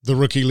The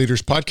Rookie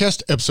Leaders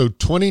Podcast, episode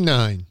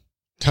 29,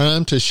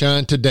 Time to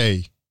Shine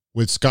Today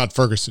with Scott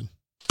Ferguson.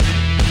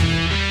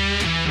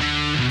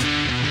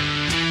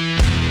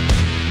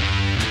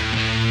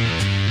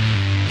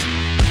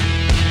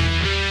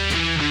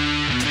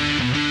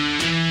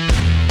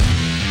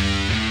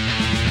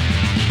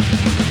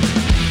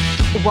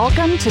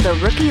 Welcome to the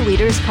Rookie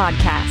Leaders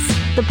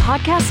Podcast, the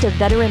podcast of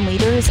veteran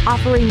leaders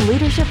offering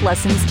leadership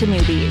lessons to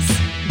newbies.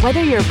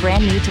 Whether you're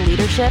brand new to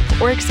leadership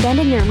or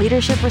expanding your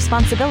leadership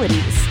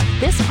responsibilities,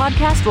 this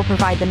podcast will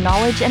provide the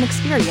knowledge and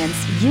experience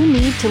you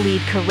need to lead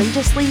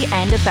courageously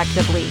and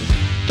effectively.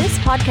 This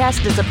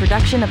podcast is a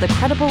production of the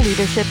Credible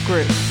Leadership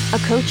Group, a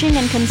coaching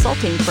and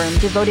consulting firm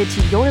devoted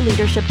to your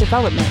leadership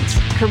development,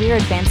 career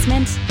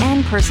advancement,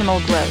 and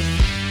personal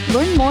growth.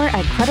 Learn more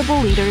at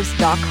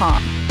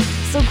credibleleaders.com.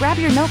 So grab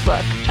your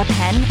notebook, a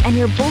pen, and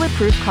your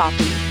bulletproof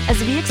copy as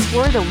we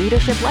explore the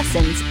leadership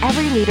lessons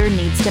every leader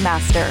needs to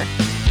master.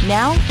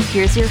 Now,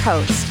 here's your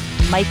host,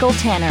 Michael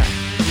Tanner.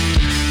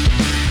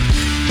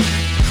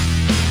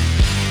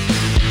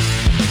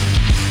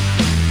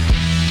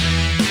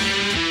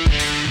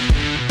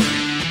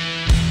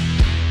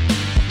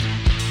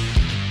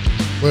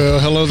 Well,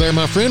 hello there,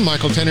 my friend.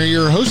 Michael Tanner,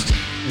 your host.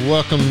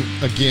 Welcome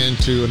again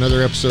to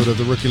another episode of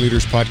the Rookie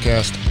Leaders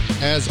Podcast.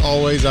 As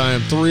always, I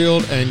am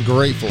thrilled and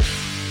grateful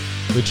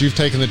that you've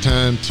taken the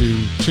time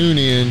to tune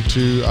in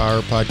to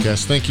our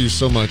podcast. Thank you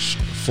so much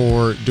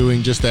for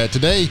doing just that.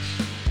 Today,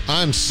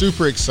 I'm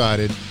super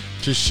excited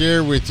to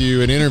share with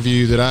you an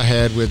interview that I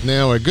had with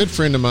now a good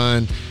friend of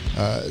mine,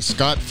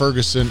 Scott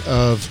Ferguson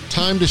of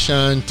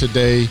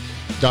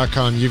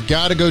TimeToShineToday.com. You've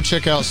got to go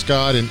check out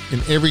Scott and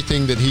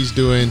everything that he's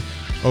doing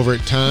over at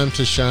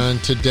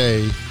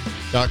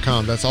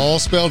TimeToShineToday.com. That's all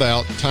spelled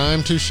out,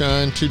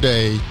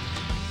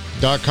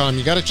 TimeToShineToday.com.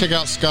 You got to check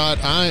out Scott.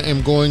 I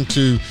am going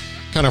to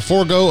kind of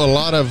forego a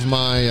lot of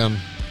my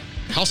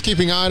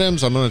housekeeping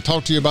items. I'm going to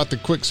talk to you about the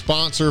quick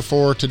sponsor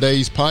for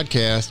today's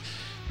podcast,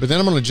 but then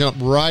I'm going to jump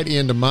right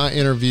into my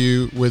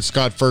interview with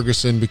Scott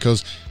Ferguson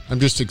because I'm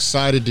just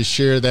excited to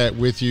share that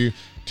with you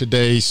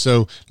today.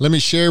 So let me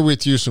share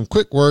with you some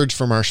quick words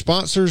from our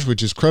sponsors,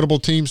 which is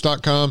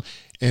CredibleTeams.com,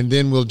 and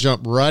then we'll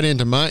jump right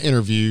into my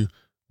interview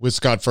with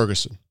Scott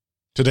Ferguson.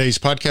 Today's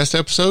podcast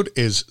episode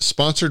is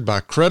sponsored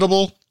by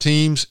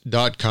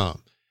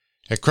CredibleTeams.com.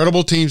 At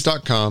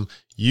CredibleTeams.com,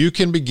 you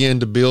can begin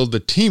to build the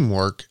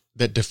teamwork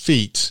that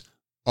defeats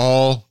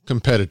all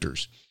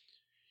competitors.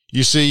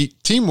 You see,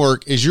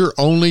 teamwork is your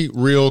only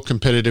real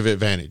competitive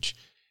advantage.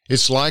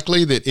 It's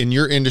likely that in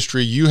your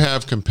industry, you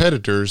have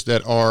competitors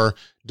that are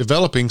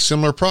developing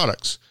similar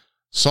products,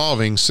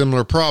 solving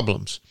similar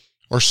problems,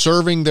 or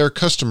serving their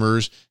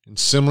customers in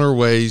similar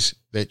ways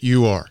that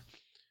you are.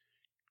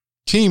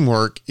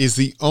 Teamwork is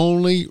the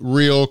only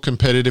real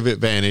competitive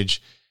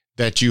advantage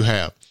that you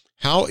have.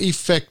 How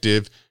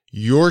effective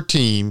your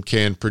team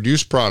can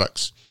produce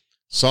products,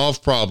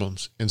 solve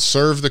problems, and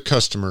serve the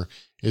customer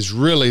is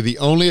really the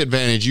only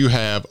advantage you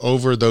have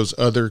over those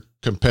other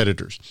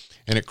competitors.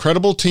 And at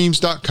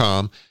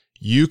CredibleTeams.com,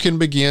 you can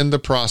begin the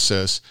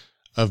process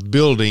of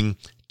building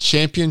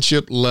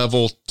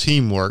championship-level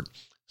teamwork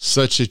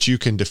such that you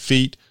can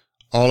defeat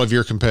all of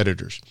your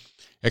competitors.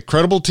 At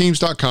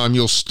CredibleTeams.com,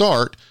 you'll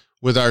start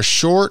with our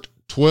short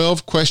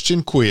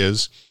 12-question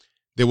quiz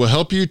that will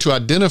help you to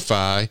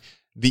identify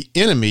the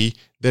enemy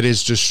that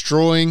is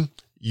destroying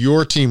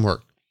your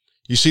teamwork.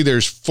 You see,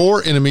 there's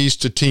 4 enemies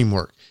to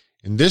teamwork,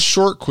 and this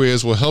short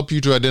quiz will help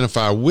you to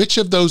identify which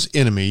of those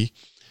enemy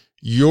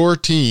your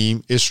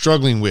team is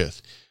struggling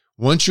with.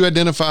 Once you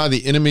identify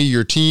the enemy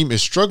your team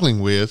is struggling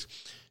with,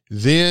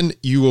 then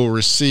you will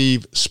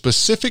receive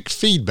specific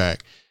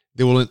feedback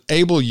that will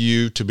enable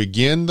you to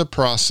begin the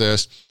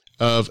process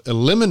of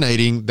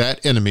eliminating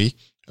that enemy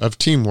of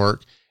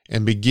teamwork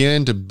and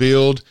begin to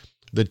build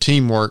the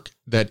teamwork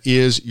that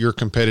is your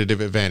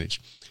competitive advantage.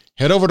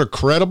 Head over to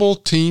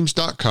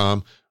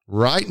CredibleTeams.com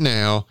right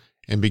now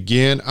and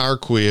begin our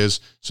quiz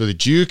so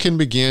that you can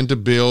begin to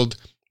build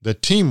the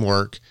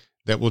teamwork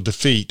that will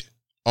defeat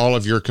all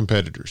of your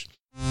competitors.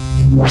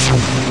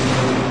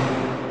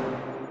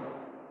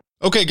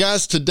 Okay,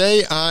 guys,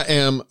 today I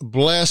am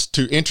blessed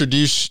to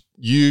introduce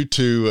you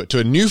to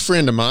a new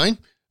friend of mine.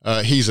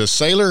 He's a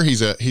sailor.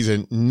 He's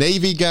a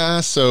Navy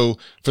guy. So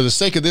for the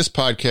sake of this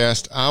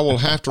podcast, I will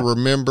have to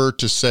remember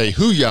to say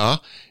hoo-yah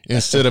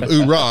instead of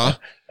oorah.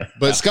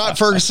 But Scott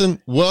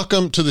Ferguson,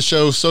 welcome to the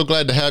show. So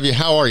glad to have you.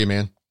 How are you,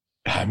 man?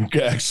 I'm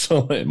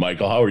excellent,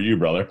 Michael. How are you,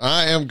 brother?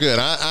 I am good.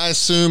 I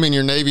assume in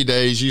your Navy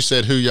days you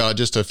said hoo-yah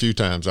just a few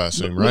times, I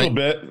assume, right? A little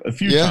bit, a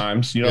few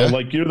times. You know,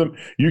 like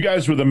you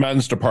guys were the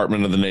men's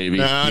department of the Navy.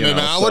 No,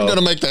 I wasn't going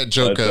to make that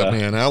joke up,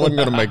 man. I wasn't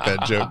going to make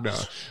that joke, no.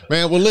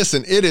 Man, well,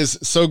 listen, it is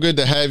so good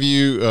to have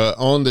you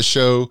on the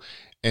show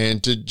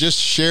and to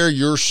just share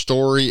your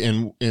story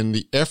and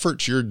the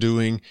efforts you're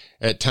doing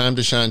at Time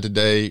to Shine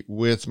Today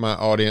with my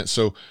audience.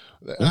 So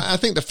I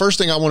think the first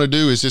thing I want to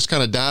do is just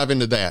kind of dive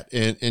into that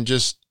and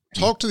just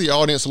talk to the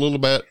audience a little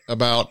bit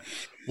about,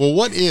 well,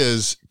 what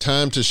is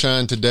Time to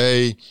Shine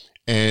Today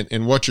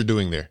and what you're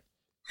doing there?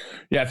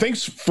 Yeah,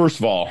 thanks, first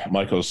of all,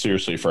 Michael,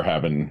 seriously, for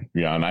having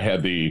me on. I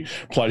had the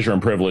pleasure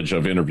and privilege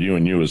of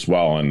interviewing you as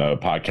well, and the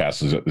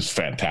podcast is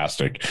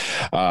fantastic.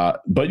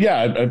 But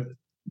yeah,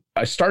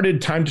 I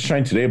started Time to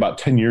Shine Today about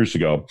 10 years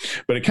ago,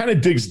 but it kind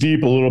of digs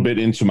deep a little bit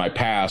into my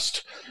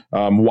past,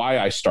 why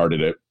I started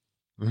it.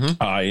 Mm-hmm.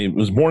 I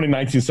was born in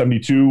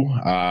 1972.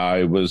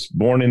 I was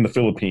born in the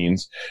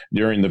Philippines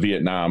during the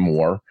Vietnam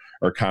War,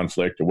 or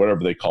conflict, or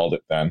whatever they called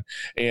it then.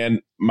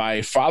 And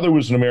my father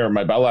was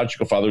my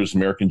biological father was an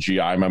American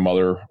GI. My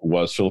mother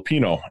was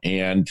Filipino.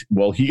 And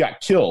well, he got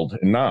killed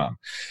in Nam.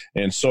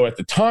 And so at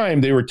the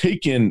time, they were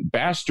taking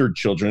bastard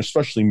children,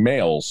 especially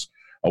males,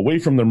 away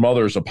from their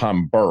mothers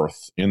upon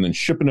birth and then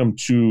shipping them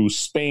to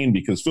Spain,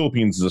 because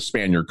Philippines is a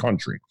Spaniard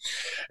country.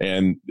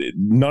 And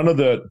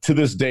to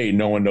this day,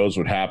 no one knows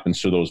what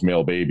happens to those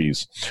male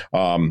babies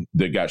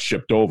that got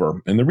shipped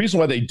over. And the reason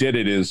why they did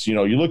it is, you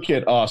look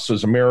at us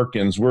as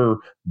Americans, we're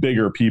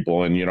bigger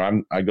people. And,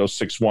 I go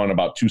 6'1",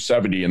 about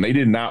 270, and they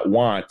did not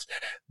want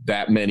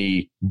that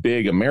many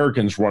big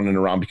Americans running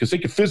around because they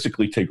could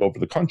physically take over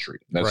the country.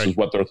 That's right. Just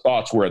what their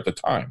thoughts were at the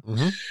time.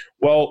 Mm-hmm.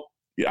 Well,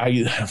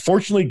 I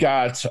fortunately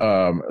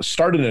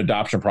started an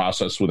adoption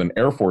process with an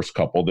Air Force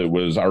couple that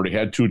already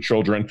had 2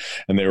 children,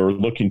 and they were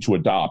looking to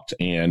adopt.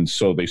 And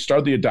so they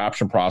started the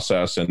adoption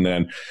process. And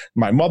then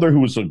my mother, who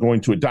was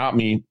going to adopt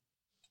me,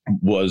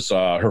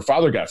 her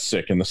father got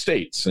sick in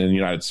the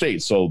United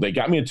States. So they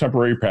got me a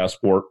temporary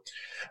passport.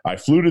 We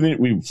flew to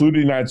the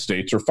United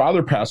States. Her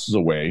father passes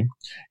away,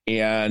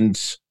 and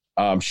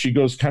she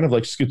goes kind of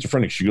like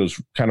schizophrenic. She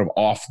goes kind of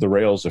off the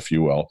rails, if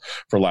you will,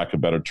 for lack of a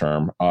better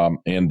term.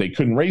 And they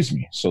couldn't raise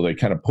me. So they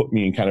kind of put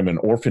me in kind of an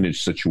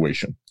orphanage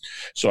situation.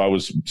 So I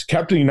was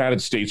kept in the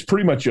United States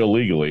pretty much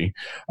illegally.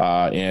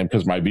 And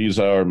because my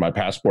visa or my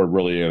passport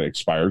really had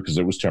expired because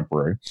it was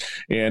temporary.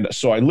 And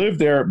so I lived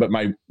there, but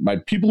my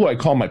people who I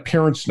call my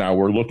parents now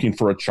were looking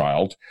for a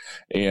child.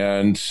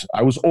 And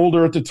I was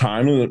older at the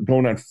time,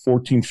 going on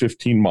 14,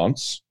 15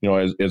 months,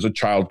 as a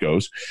child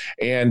goes.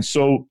 And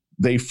so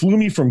they flew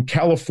me from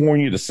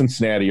California to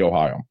Cincinnati,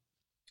 Ohio.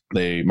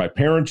 My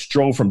parents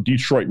drove from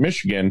Detroit,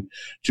 Michigan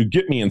to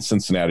get me in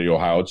Cincinnati,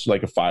 Ohio. It's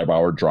like a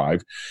 5-hour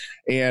drive.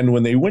 And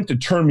when they went to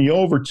turn me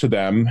over to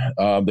them,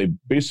 they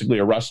basically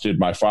arrested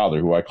my father,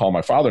 who I call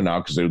my father now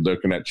because they were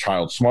looking at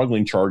child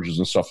smuggling charges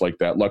and stuff like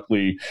that.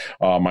 Luckily,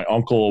 my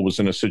uncle was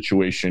in a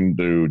situation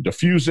to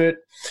defuse it,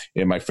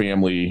 and my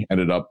family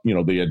ended up,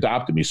 they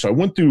adopted me. So I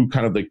went through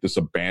kind of like this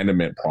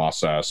abandonment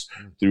process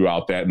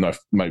throughout that. And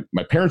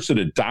my parents that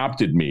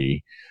adopted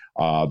me,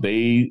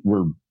 they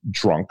were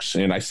drunks.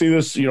 And I say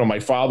this, my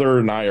father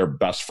and I are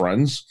best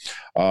friends,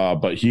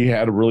 but he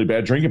had a really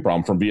bad drinking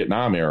problem from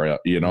Vietnam era,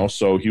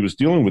 so he was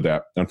dealing with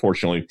that,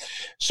 unfortunately.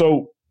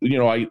 So,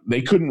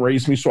 they couldn't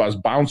raise me. So I was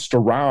bounced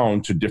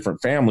around to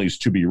different families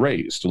to be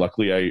raised.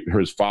 Luckily,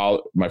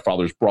 my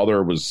father's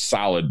brother was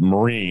solid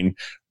Marine,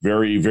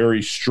 very,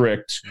 very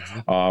strict,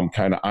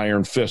 kind of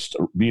iron fist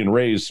being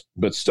raised,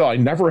 but still, I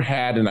never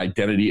had an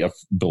identity of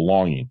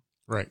belonging.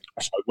 Right.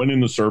 So I went in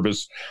the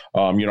service.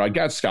 I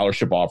got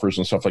scholarship offers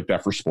and stuff like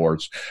that for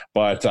sports,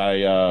 but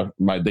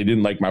they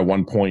didn't like my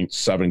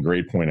 1.7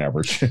 grade point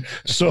average.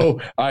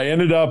 So I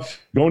ended up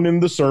going into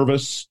the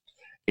service,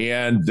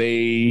 and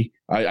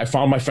I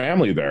found my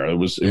family there. It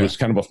was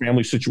kind of a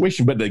family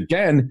situation, but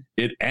again,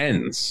 it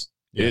ends.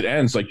 Yeah. It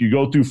ends. Like, you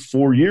go through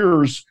 4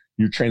 years,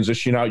 you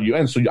transition out, you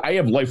end. So I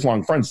have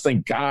lifelong friends.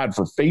 Thank God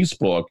for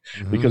Facebook,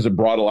 because it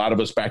brought a lot of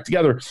us back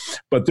together.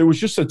 But there was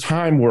just a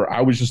time where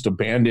I was just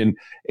abandoned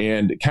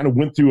and kind of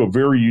went through a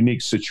very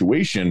unique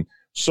situation.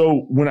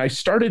 So when I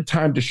started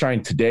Time to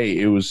Shine Today,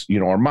 it was,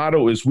 our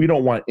motto is, we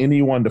don't want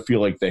anyone to feel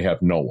like they have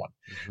no one.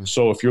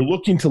 So if you're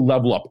looking to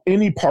level up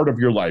any part of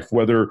your life,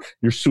 whether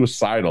you're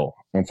suicidal,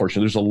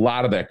 unfortunately, there's a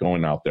lot of that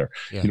going out there.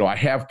 Yeah. I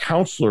have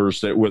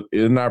counselors that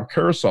in our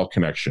Carousel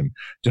connection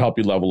to help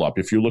you level up.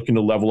 If you're looking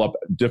to level up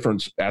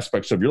different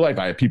aspects of your life,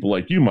 I have people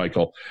like you,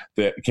 Michael,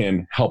 that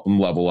can help them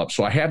level up.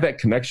 So I have that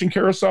connection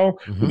Carousel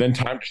within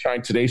Time to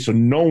Shine Today. So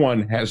no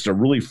one has to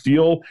really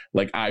feel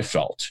like I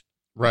felt,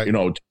 right? To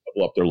level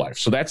up their life.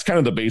 So that's kind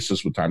of the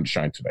basis with Time to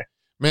Shine Today.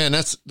 Man,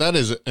 that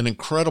is an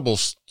incredible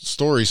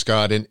story,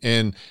 Scott.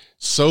 And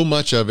so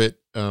much of it,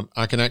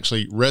 I can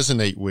actually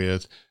resonate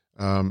with.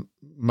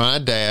 My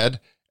dad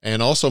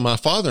and also my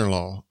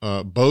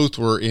father-in-law, both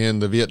were in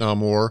the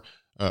Vietnam War.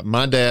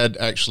 My dad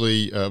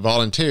actually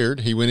volunteered.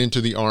 He went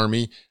into the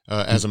Army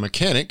as a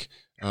mechanic.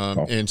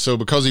 And so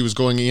because he was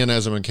going in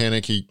as a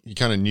mechanic, he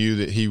kind of knew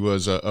that he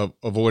was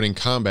avoiding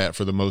combat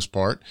for the most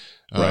part.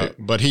 Right.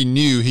 But he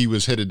knew he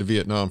was headed to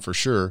Vietnam for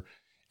sure.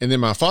 And then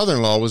my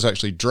father-in-law was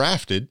actually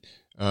drafted.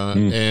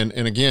 And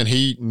again,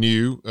 he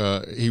knew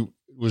he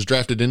was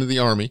drafted into the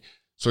Army.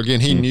 So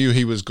again, he knew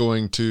he was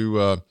going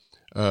to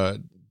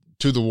the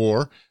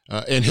war.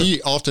 And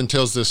he often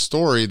tells this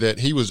story that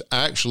he was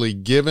actually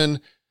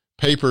given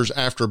papers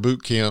after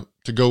boot camp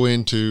to go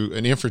into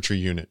an infantry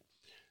unit.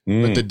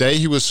 But the day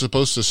he was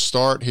supposed to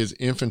start his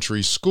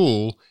infantry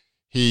school,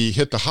 he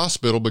hit the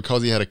hospital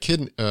because he had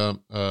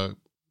a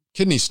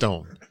kidney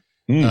stone.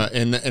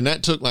 And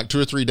that took like 2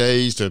 or 3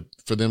 days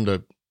for them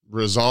to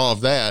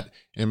resolve that.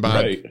 And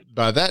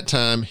by that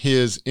time,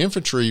 his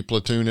infantry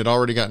platoon had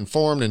already gotten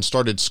formed and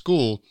started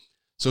school.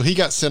 So he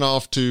got sent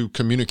off to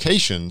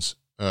communications,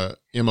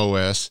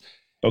 MOS,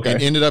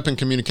 and ended up in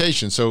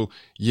communications. So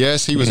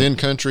yes, he was in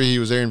country. He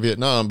was there in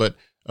Vietnam, but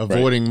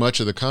avoiding much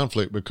of the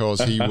conflict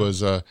because he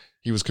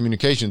was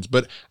communications.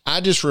 But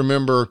I just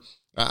remember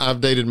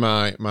I've dated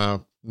my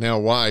now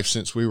wife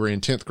since we were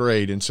in 10th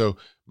grade. And so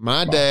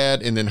my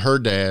dad and then her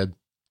dad,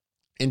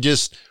 and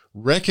just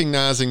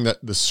recognizing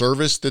that the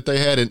service that they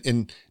had,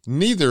 and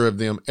neither of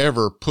them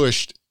ever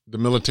pushed the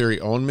military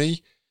on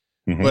me,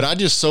 but I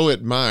just so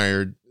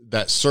admired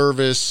that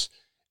service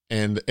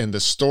and the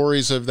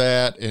stories of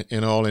that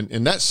and all.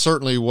 And that's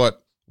certainly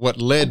what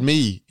led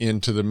me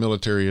into the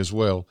military as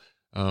well.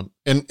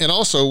 And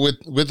also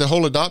with the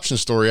whole adoption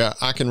story,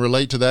 I can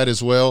relate to that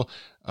as well.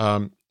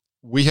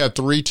 We have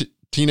 3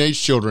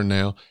 teenage children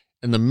now,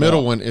 and the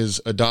middle one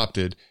is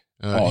adopted.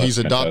 He's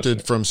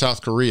adopted from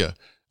South Korea.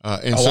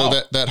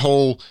 That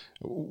whole,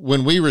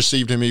 when we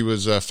received him, he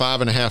was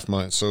 5.5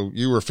 months. So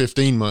you were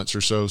 15 months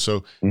or so.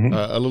 So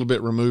a little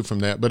bit removed from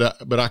that,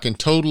 but I can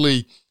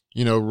totally,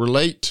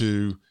 relate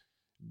to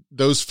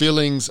those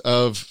feelings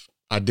of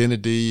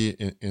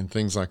identity and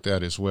things like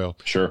that as well.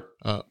 Sure.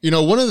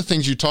 One of the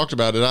things you talked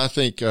about that I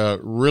think,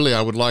 really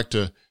I would like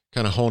to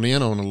kind of hone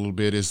in on a little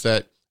bit is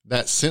that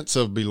sense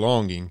of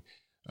belonging.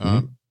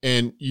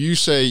 And you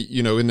say,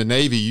 in the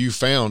Navy, you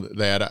found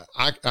that.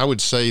 I would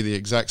say the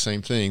exact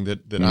same thing,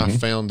 that I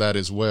found that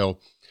as well.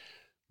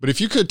 But if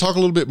you could talk a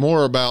little bit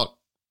more about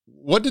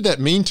what did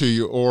that mean to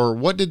you, or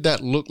what did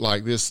that look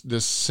like, this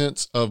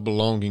sense of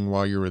belonging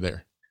while you were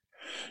there?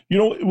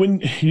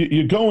 When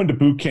you go into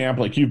boot camp,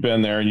 like you've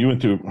been there, and you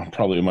went through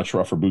probably a much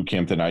rougher boot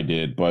camp than I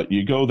did, but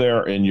you go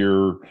there and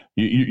you're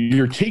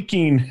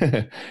taking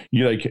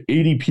like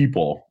 80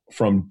 people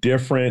from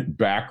different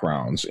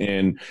backgrounds.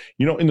 And,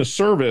 in the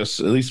service,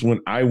 at least when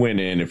I went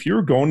in, if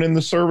you're going in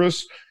the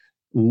service,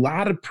 a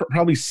lot of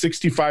probably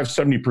 65,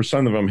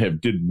 70% of them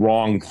did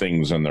wrong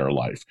things in their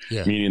life.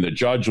 Meaning the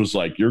judge was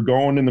like, you're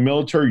going in the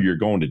military, you're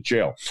going to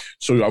jail.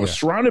 So I was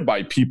surrounded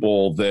by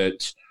people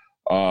that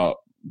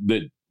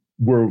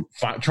were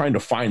trying to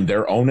find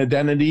their own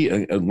identity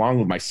along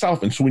with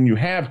myself. And so when you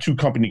have 2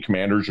 company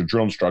commanders or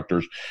drill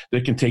instructors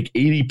that can take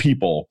 80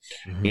 people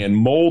and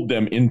mold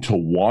them into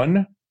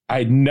one,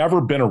 I'd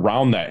never been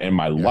around that in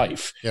my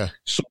life.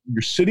 So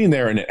you're sitting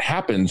there and it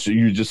happens.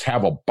 You just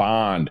have a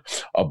bond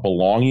of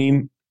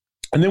belonging.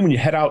 And then when you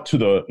head out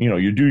to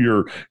you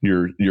do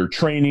your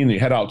training, you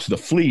head out to the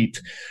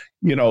fleet,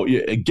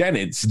 again,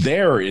 it's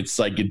there. It's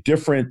like a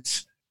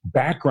different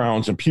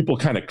backgrounds, and people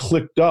kind of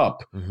clicked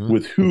up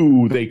with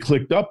who they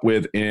clicked up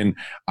with. And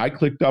I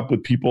clicked up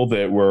with people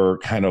that were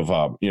kind of,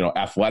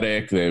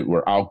 athletic, that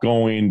were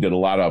outgoing, did a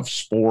lot of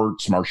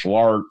sports, martial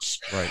arts,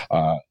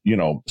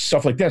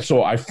 stuff like that.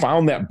 So I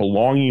found that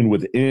belonging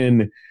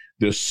within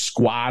this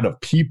squad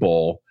of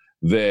people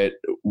that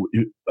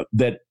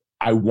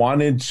I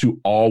wanted to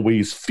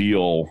always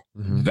feel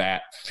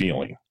that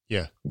feeling.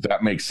 Yeah. If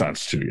that makes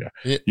sense to you.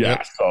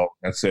 So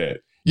that's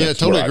it. I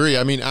totally agree.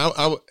 I mean,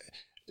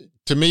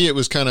 to me, it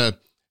was kind of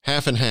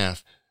half and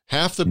half.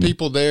 Half the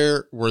people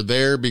there were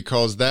there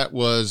because that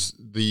was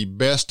the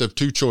best of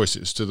 2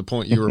 choices, to the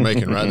point you were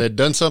making, right? They'd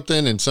done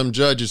something and some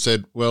judge had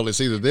said, well, it's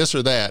either this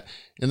or that.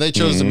 And they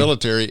chose the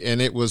military, and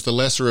it was the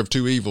lesser of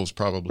 2 evils,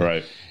 probably.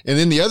 Right. And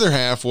then the other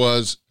half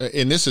was,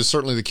 and this is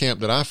certainly the camp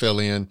that I fell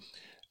in,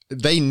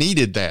 they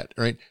needed that,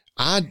 right?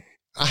 I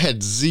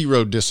had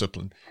 0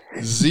 discipline,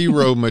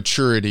 0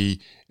 maturity.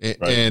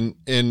 And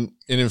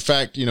in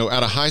fact,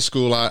 out of high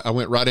school, I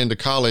went right into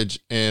college,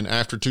 and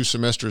after 2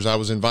 semesters, I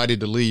was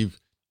invited to leave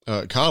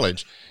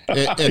college.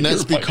 And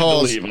that's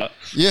because,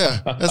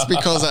 that's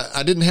because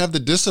I didn't have the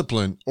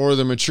discipline or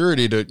the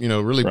maturity to,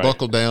 really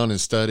buckle down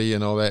and study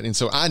and all that. And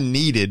so I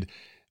needed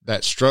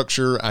that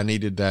structure. I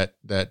needed that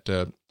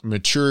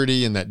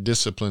maturity and that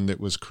discipline that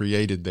was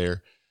created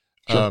there.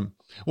 Sure.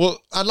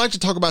 Well, I'd like to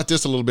talk about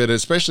this a little bit,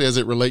 especially as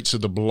it relates to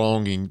the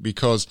belonging,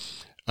 because,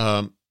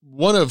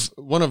 one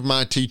of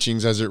my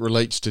teachings as it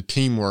relates to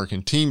teamwork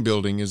and team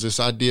building is this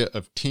idea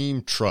of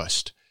team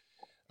trust.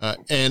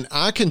 And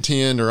I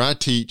contend, or I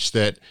teach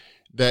that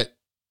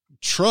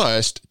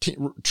trust,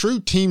 true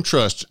team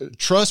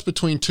trust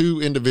between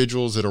 2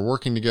 individuals that are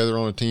working together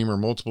on a team or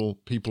multiple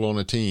people on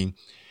a team,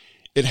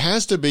 it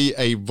has to be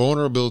a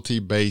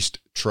vulnerability-based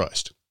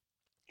trust.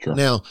 Sure.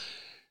 Now,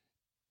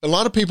 a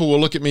lot of people will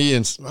look at me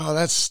and say, oh,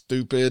 that's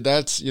stupid.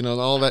 That's,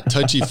 all that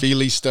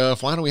touchy-feely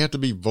stuff. Why do we have to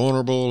be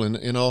vulnerable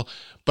and all?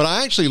 But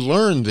I actually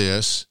learned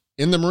this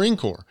in the Marine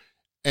Corps.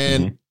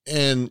 And,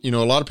 a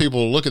lot of people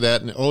will look at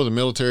that and, the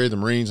military, the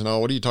Marines and all,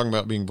 what are you talking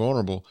about being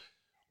vulnerable?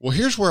 Well,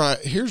 here's where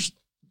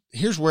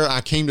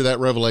I came to that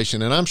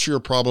revelation. And I'm sure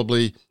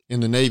probably in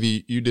the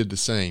Navy, you did the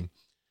same.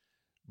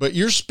 But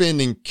you're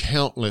spending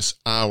countless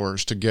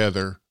hours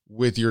together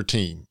with your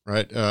team,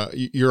 right?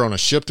 You're on a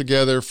ship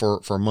together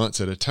for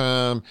months at a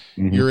time.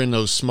 You're in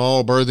those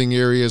small berthing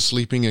areas,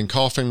 sleeping in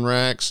coffin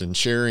racks and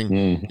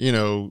sharing,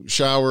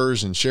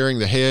 showers and sharing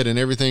the head and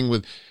everything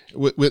with,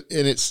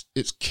 and it's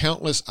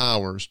countless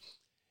hours.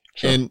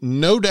 Sure. And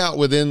no doubt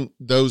within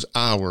those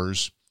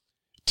hours,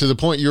 to the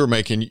point you were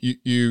making,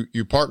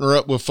 you partner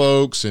up with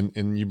folks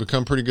and you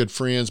become pretty good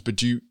friends,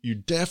 but you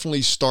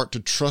definitely start to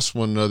trust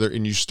one another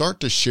and you start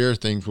to share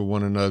things with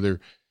one another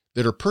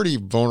that are pretty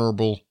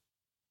vulnerable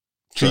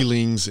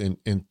feelings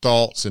and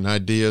thoughts and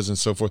ideas and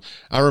so forth.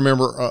 I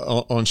remember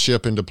on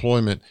ship and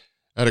deployment,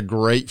 I had a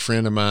great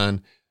friend of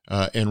mine,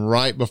 and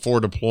right before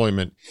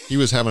deployment, he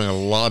was having a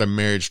lot of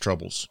marriage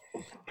troubles.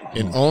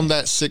 And on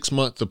that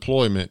 6-month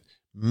deployment,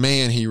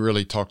 man, he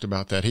really talked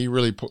about that. He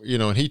really,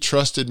 and he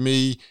trusted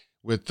me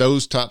with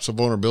those types of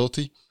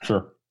vulnerability.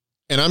 Sure.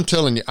 And I'm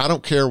telling you, I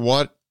don't care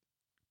what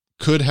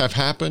could have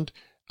happened.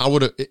 I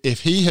would have,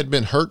 if he had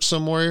been hurt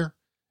somewhere,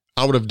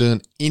 I would have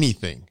done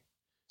anything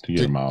to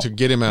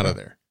get him out of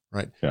there.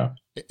 Right. Yeah.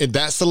 And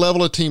that's the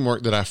level of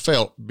teamwork that I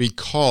felt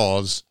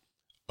because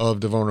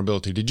of the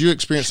vulnerability. Did you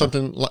experience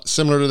something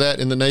similar to that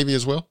in the Navy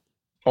as well?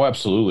 Oh,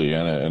 absolutely.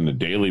 And on a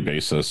daily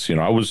basis,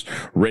 I was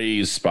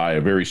raised by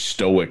a very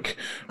stoic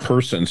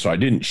person, so I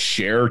didn't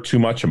share too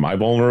much of my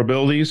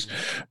vulnerabilities,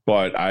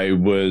 but I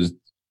was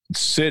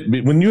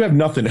when you have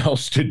nothing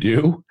else to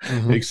do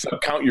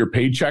except count your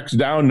paychecks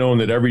down, knowing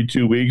that every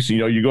 2 weeks,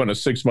 you go on a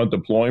 6-month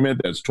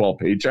deployment, that's 12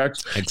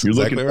 paychecks. That's You're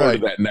exactly looking forward to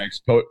that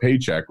next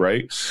paycheck,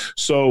 right?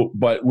 So,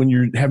 but when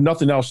you have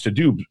nothing else to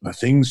do,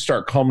 things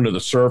start coming to the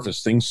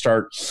surface, things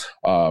start,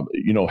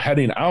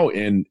 heading out.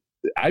 And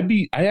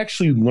I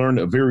actually learned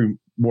a very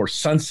more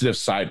sensitive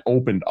side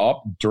opened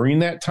up during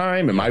that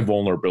time, and my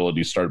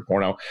vulnerability started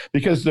pouring out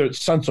because the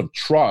sense of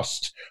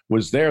trust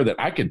was there that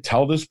I could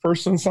tell this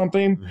person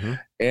something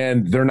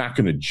and they're not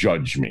going to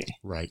judge me.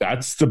 Right.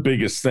 That's the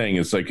biggest thing.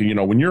 It's like,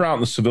 when you're out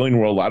in the civilian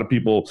world, a lot of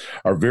people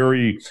are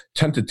very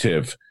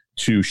tentative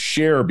to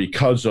share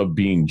because of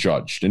being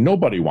judged, and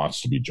nobody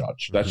wants to be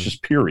judged. That's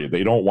just period.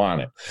 They don't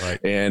want it. Right.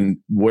 And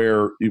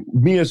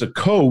me as a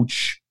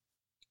coach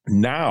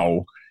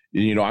now,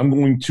 I'm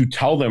going to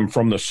tell them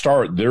from the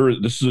start,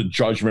 this is a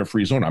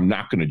judgment-free zone. I'm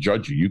not going to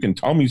judge you. You can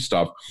tell me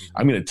stuff.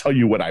 I'm going to tell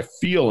you what I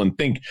feel and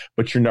think,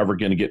 but you're never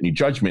going to get any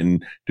judgment.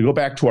 And to go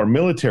back to our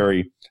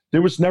military,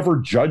 there was never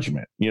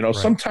judgment. Right.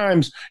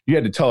 Sometimes you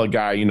had to tell a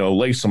guy,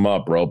 lace them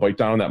up, bro, bite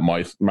down on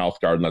that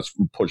mouth guard and let's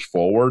push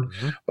forward.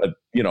 But,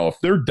 if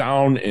they're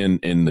down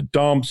in the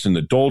dumps and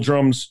the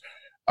doldrums,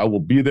 I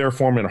will be there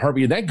for them in a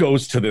heartbeat. And that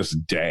goes to this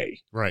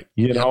day. Right.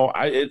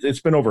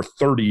 It's been over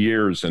 30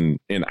 years and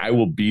I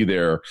will be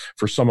there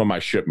for some of my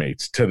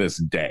shipmates to this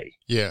day.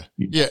 Yeah.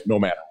 Yeah. No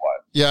matter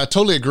what. Yeah, I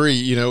totally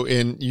agree.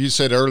 And you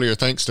said earlier,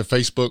 thanks to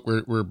Facebook,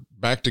 we're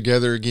back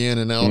together again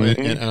and now,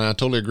 and I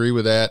totally agree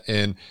with that.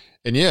 And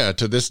yeah,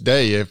 to this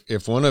day,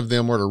 if one of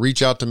them were to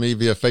reach out to me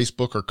via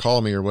Facebook or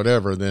call me or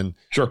whatever, then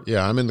sure.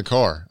 Yeah, I'm in the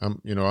car.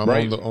 I'm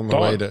right. on the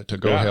way to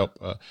go help.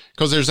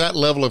 Cause there's that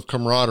level of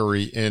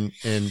camaraderie and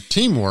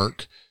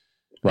teamwork.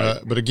 Right.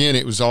 But again,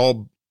 it was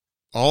all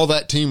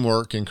that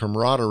teamwork and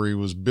camaraderie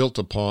was built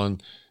upon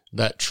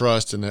that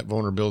trust and that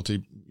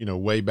vulnerability,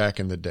 way back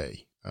in the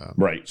day.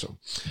 Right. So,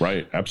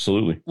 right.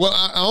 Absolutely. Well,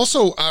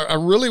 I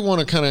really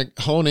want to kind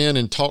of hone in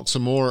and talk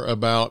some more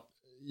about,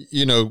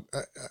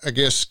 I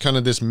guess kind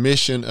of this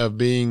mission of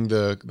being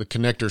the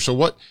connector. So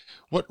what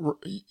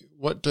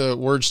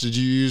words did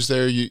you use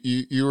there?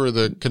 You were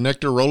the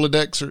connector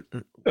Rolodex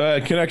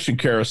or connection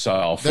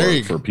carousel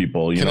for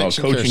people,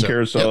 coaching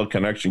carousel, yep.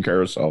 Connection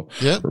carousel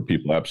for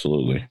people.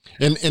 Absolutely.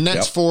 And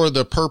that's for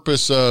the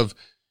purpose of,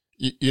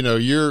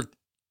 you're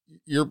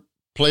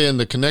playing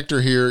the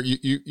connector here.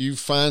 You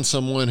find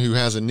someone who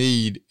has a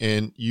need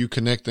and you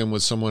connect them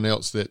with someone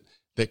else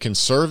that can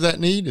serve that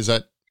need. Is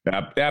that?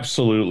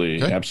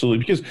 Absolutely. Okay. Absolutely.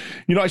 Because,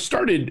 I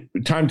started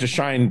Time to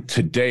Shine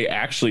today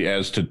actually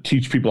as to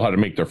teach people how to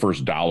make their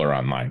first dollar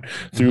online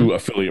through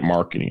affiliate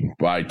marketing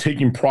by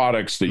taking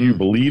products that you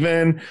believe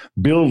in,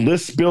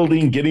 list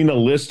building, getting a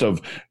list of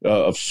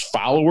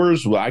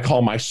followers, what I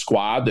call my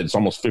squad, that's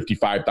almost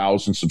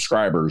 55,000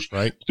 subscribers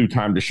through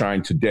Time to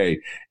Shine today.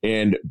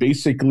 And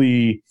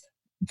basically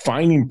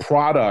finding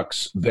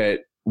products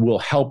that will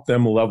help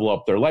them level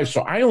up their life.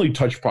 So I only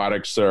touch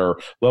products that are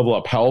level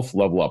up health,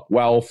 level up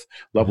wealth,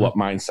 level up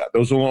mindset.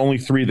 Those are the only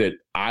 3 that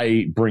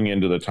I bring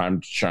into the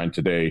Time to Shine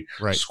Today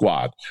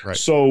squad. Right.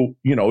 So,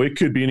 it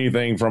could be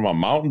anything from a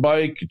mountain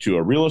bike to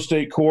a real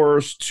estate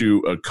course to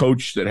a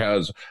coach that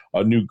has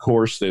a new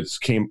course that's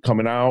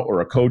coming out,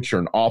 or a coach or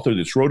an author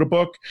that's wrote a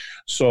book.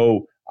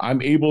 So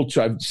I've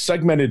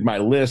segmented my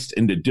list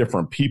into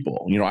different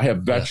people. I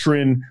have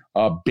veteran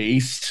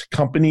based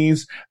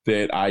companies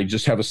that I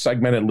just have a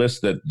segmented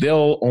list that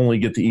they'll only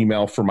get the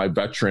email for my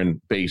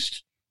veteran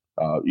based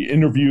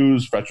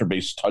interviews,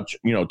 veteran-based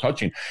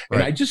touching.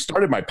 And I just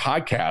started my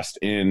podcast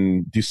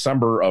in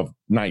December of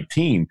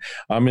 19.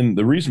 And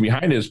the reason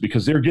behind it is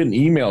because they're getting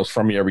emails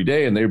from me every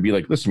day, and they'd be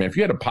like, listen, man, if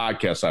you had a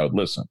podcast, I would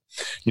listen.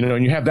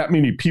 And you have that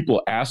many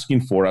people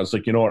asking for it. I was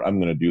like, you know what,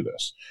 I'm going to do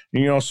this.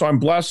 So I'm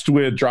blessed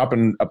with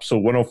dropping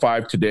episode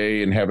 105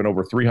 today and having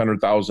over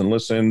 300,000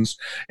 listens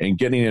and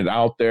getting it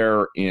out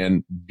there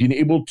and being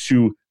able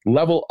to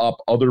level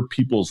up other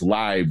people's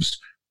lives.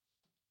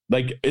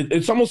 Like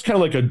it's almost kind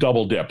of like a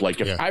double dip. Like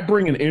if I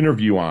bring an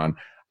interview on,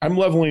 I'm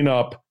leveling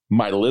up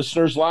my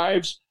listeners'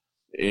 lives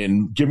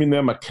and giving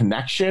them a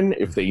connection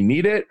if they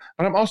need it.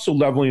 And I'm also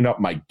leveling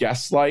up my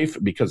guest life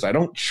because I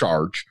don't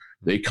charge.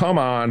 They come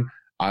on.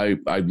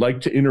 I'd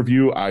like to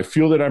interview. I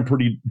feel that I'm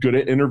pretty good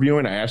at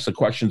interviewing. I ask the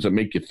questions that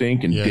make you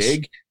think and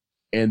dig,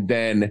 and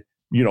then,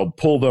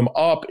 pull them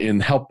up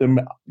and help them,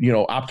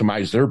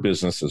 optimize their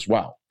business as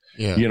well.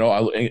 Yeah.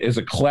 As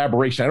a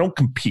collaboration, I don't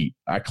compete.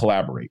 I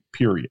collaborate,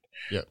 period.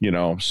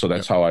 Yep. So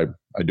that's how I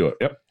do it.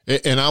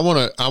 Yep. And I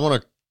want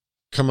to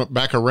come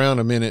back around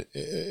a minute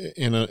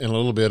in a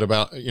little bit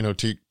about,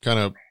 to kind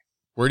of,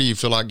 where do you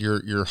feel like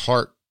your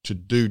heart to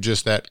do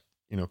just that,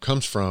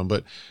 comes from?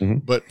 But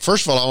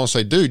first of all, I want to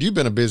say, dude, you've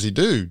been a busy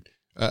dude.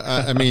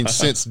 I mean,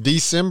 since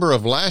December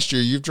of last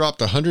year, you've dropped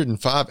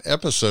 105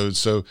 episodes.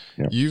 So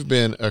you've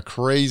been a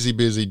crazy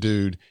busy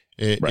dude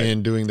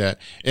in doing that.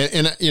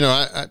 And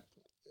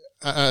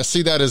I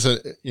see that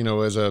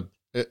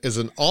as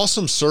an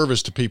awesome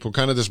service to people,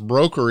 kind of this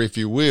broker, if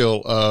you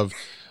will, of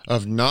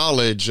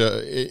knowledge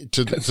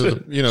It's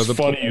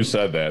funny you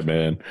said that,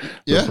 man.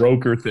 The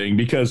broker thing,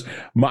 because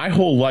my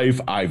whole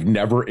life I've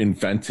never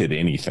invented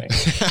anything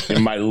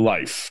in my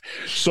life.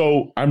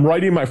 So I'm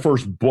writing my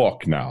first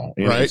book now,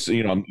 and it's,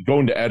 I'm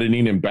going to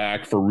editing and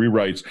back for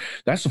rewrites.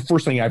 That's the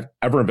first thing I've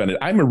ever invented.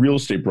 I'm a real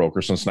estate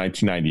broker since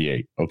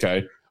 1998.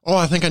 Okay. Oh,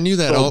 I think I knew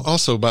that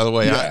also, by the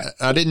way.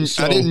 I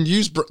didn't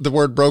use the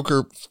word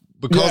broker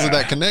because of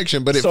that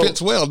connection, but it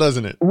fits well,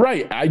 doesn't it?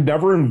 Right. I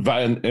never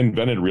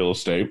invented real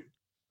estate.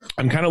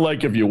 I'm kind of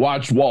like, if you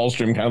watch Wall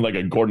Street, I'm kind of like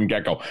a Gordon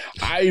Gekko.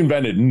 I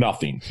invented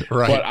nothing,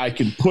 but I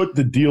can put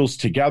the deals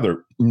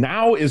together.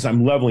 Now, as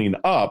I'm leveling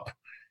up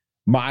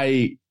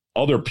my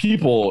other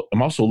people,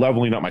 I'm also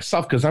leveling up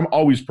myself because I'm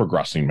always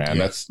progressing, man.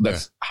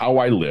 That's how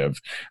I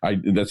live.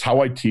 That's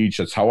how I teach.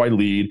 That's how I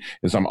lead,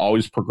 is I'm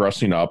always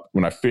progressing up.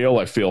 When I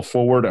fail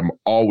forward. I'm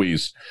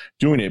always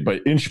doing it,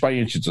 but inch by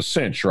inch, it's a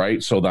cinch,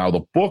 right? So now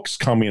the book's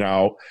coming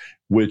out,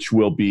 which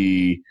will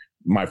be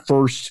my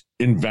first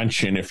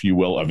invention, if you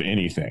will, of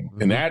anything.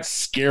 And that's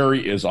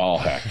scary as all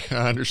heck.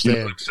 I understand. You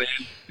know what I'm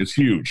saying? It's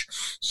huge.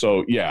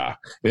 So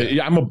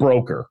I'm a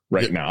broker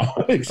right now.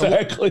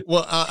 Exactly.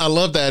 Well, I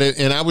love that.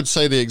 And I would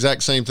say the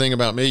exact same thing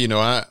about me.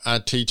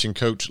 I teach and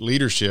coach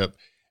leadership,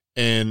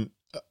 and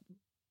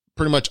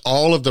pretty much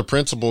all of the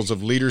principles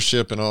of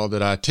leadership and all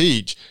that I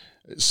teach,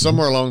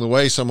 somewhere along the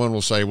way, someone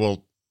will say,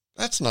 well,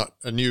 that's not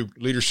a new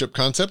leadership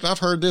concept. I've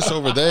heard this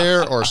over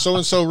there, or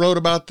so-and-so wrote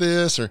about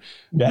this, or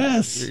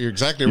you're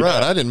exactly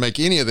right. I didn't make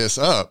any of this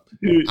up.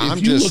 Dude,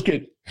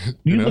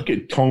 look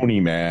at Tony,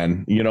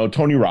 man,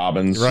 Tony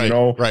Robbins,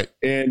 right.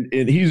 And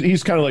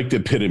he's kind of like the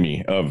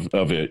epitome of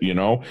it,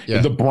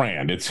 the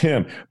brand, it's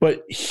him,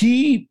 but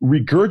he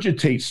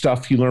regurgitates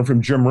stuff he learned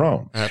from Jim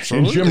Rohn.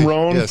 Absolutely. And Jim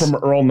Rohn from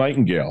Earl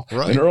Nightingale,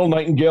 and Earl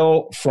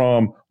Nightingale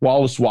from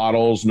Wallace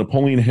Wattles,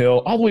 Napoleon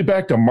Hill, all the way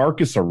back to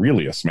Marcus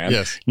Aurelius,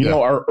 man.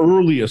 Our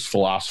earliest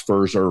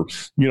philosophers are,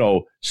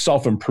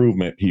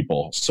 self-improvement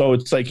people. So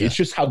it's like, it's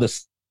just how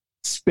this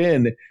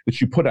spin that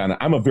you put on it.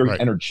 I'm a very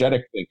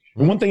energetic thing.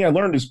 And one thing I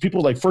learned is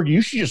people like, Fergie,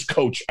 you should just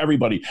coach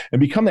everybody and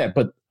become that.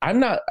 But I'm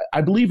not.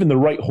 I believe in the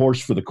right horse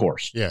for the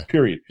course.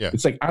 Period.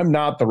 It's like, I'm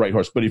not the right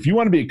horse. But if you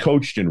want to be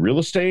coached in real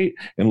estate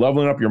and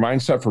leveling up your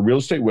mindset for real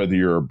estate, whether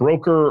you're a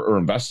broker or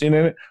investing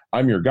in it,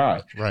 I'm your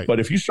guy. But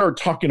if you start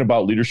talking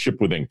about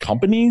leadership within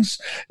companies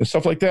and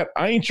stuff like that,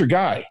 I ain't your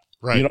guy.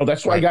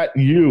 That's why I got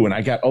you, and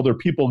I got other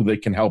people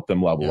that can help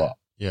them level up.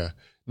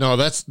 No,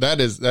 that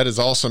is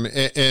awesome.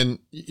 And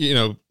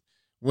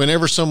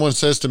whenever someone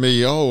says to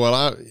me, oh,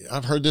 well,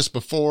 I've heard this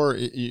before,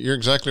 you're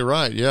exactly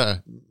right. Yeah.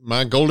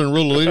 My golden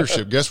rule of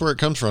leadership, guess where it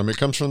comes from? It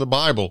comes from the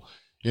Bible.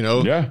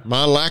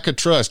 My lack of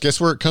trust,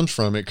 guess where it comes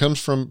from? It comes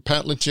from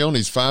Pat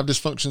Lencioni's 5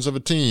 Dysfunctions of a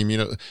Team.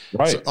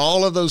 So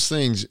all of those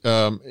things.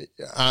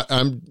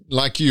 I'm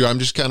like you. I'm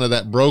just kind of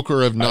that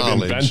broker of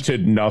knowledge. I've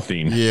invented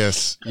nothing.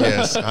 Yes.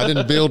 I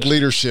didn't build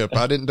leadership.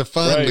 I didn't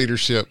define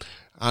leadership.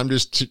 I'm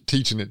just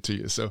teaching it to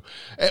you. So,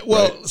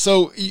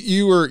 so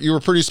you were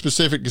pretty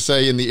specific to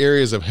say in the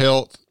areas of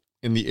health,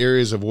 in the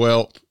areas of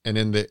wealth, and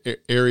in the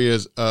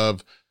areas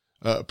of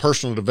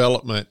personal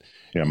development.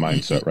 Yeah,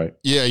 mindset, right?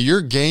 Yeah,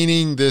 you're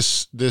gaining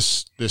this.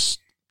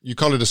 You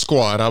call it a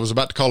squad. I was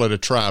about to call it a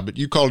tribe, but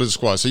you called it a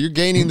squad. So you're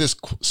gaining this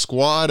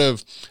squad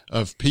of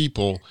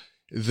people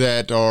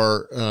that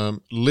are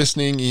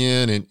listening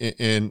in,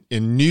 and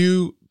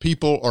new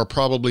people are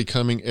probably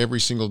coming every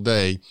single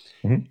day.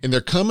 And they're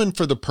coming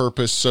for the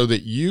purpose so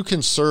that you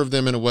can serve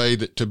them in a way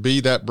that to be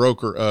that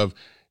broker of,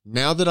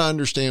 now that I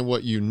understand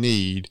what you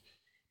need,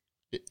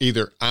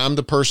 either I'm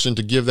the person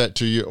to give that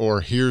to you, or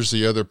here's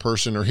the other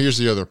person, or here's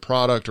the other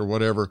product or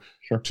whatever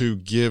to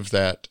give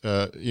that,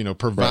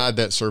 provide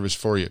that service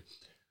for you.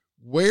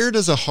 Where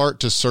does a heart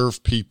to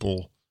serve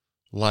people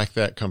like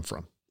that come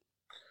from?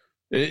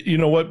 You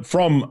know what?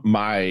 From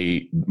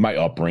my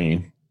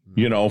upbringing,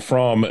 you know,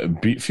 from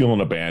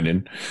feeling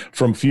abandoned,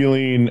 from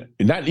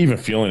not even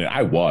feeling it.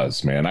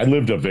 I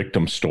lived a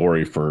victim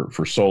story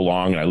for so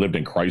long, and I lived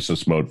in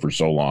crisis mode for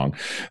so long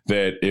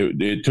that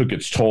it took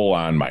its toll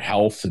on my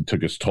health. It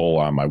took its toll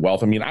on my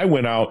wealth. I mean, I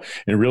went out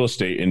in real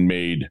estate and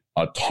made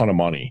a ton of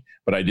money,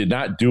 but I did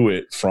not do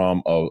it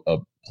from a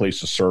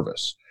place of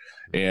service.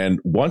 And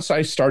once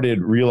I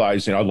started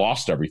realizing, I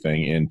lost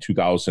everything in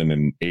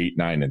 2008,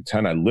 9, and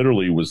 10. I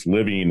literally was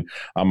living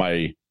on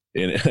my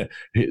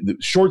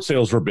short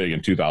sales were big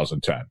in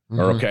 2010. Mm-hmm.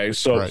 Okay.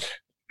 So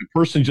the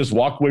person just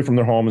walked away from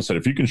their home and said,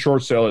 if you can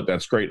short sell it,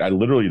 that's great. I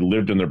literally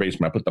lived in their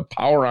basement. I put the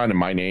power on in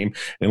my name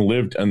and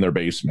lived in their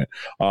basement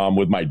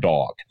with my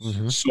dog.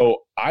 Mm-hmm.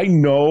 So I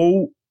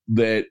know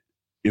that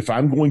if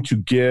I'm going to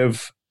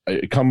give,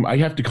 I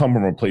have to come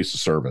from a place of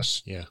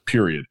service,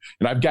 period.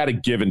 And I've got to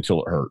give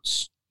until it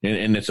hurts.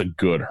 And it's a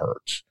good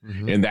hurt.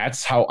 Mm-hmm. And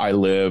that's how I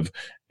live,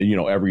 you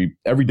know,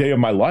 every day of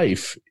my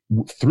life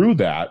through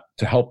that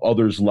to help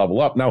others level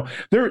up. Now,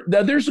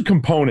 there's a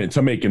component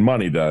to making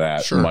money to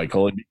that, sure,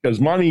 Michael, because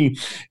money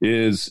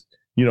is,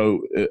 you know,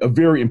 a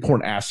very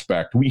important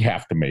aspect. We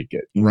have to make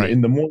it. Right.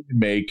 And the more we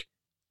make,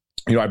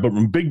 you know, I'm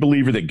a big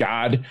believer that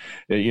God,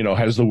 you know,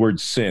 has the word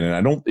sin.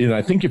 And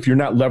I think if you're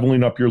not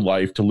leveling up your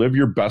life to live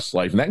your best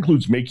life, and that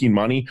includes making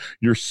money,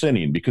 you're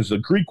sinning, because the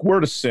Greek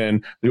word of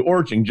sin, the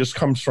origin just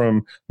comes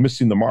from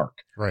missing the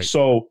mark. Right.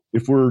 So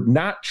if we're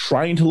not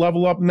trying to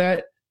level up in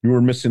that, you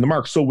were missing the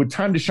mark. So with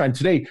Time to Shine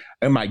today,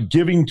 am I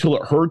giving till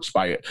it hurts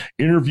by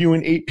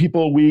interviewing 8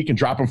 people a week and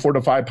dropping 4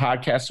 to 5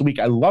 podcasts a week?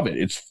 I love it.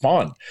 It's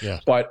fun. Yeah.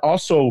 But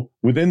also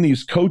within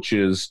these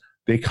coaches,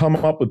 they come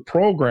up with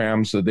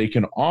programs that they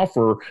can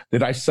offer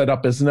that I set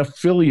up as an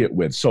affiliate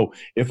with. So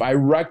if I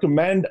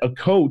recommend a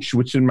coach,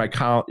 which in my,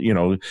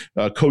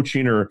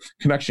 coaching or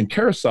connection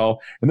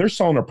carousel, and they're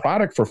selling a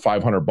product for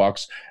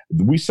 $500,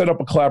 we set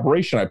up a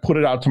collaboration. I put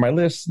it out to my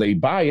list. They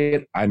buy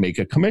it. I make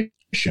a commission.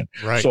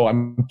 Right. So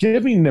I'm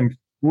giving them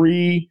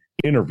free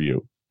interview.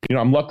 You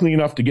know, I'm lucky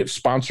enough to get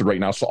sponsored right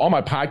now. So all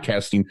my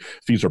podcasting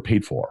fees are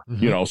paid for,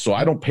 mm-hmm, you know, so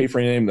I don't pay for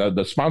anything.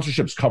 The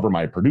sponsorships cover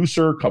my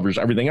producer, covers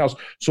everything else.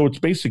 So it's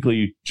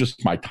basically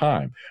just my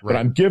time, right, but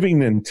I'm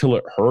giving until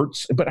it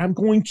hurts. But I'm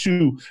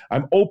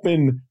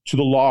open to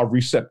the law of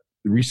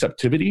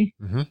receptivity.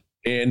 Mm-hmm.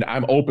 And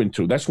I'm open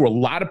to. That's where a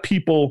lot of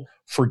people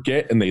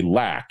forget and they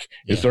lack,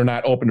 is they're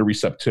not open to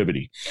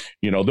receptivity.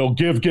 You know, they'll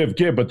give,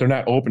 but they're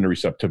not open to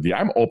receptivity.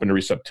 I'm open to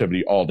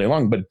receptivity all day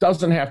long, but it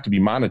doesn't have to be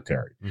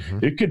monetary.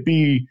 Mm-hmm. It could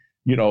be,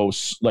 you know,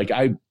 like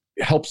I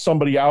help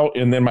somebody out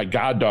and then my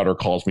goddaughter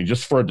calls me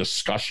just for a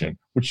discussion,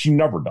 which she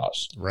never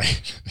does.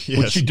 Right. Yes.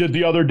 Which she did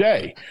the other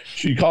day.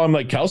 She called him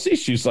like, Kelsey.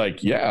 She's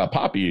like, yeah,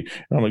 Poppy.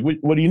 And I'm like,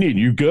 what do you need?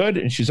 You good?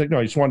 And she's like, no,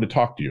 I just wanted to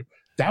talk to you.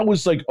 That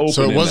was like open.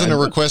 So it wasn't a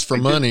request for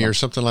money or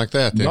something like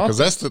that, then, because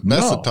that's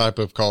the type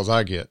of calls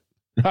I get.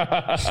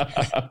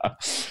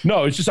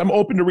 No, it's just I'm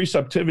open to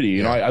receptivity.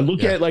 You know, I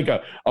look at like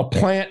a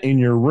plant in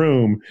your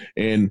room,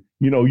 and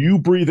you know, you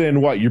breathe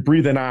in what? You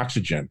breathe in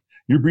oxygen.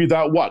 You breathe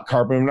out what?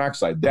 Carbon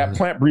monoxide. That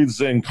plant breathes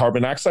in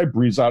carbon dioxide,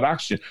 breathes out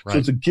oxygen. Right. So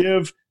it's a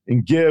give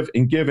and give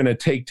and give and a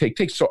take.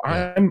 So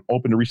I'm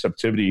open to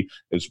receptivity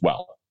as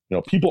well. You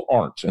know, people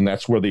aren't, and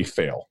that's where they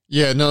fail.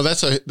 Yeah, no,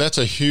 that's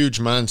a huge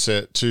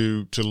mindset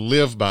to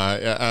live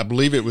by. I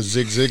believe it was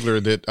Zig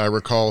Ziglar that I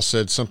recall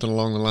said something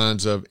along the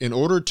lines of, in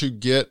order to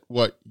get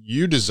what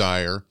you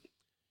desire,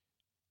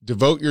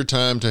 devote your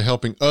time to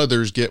helping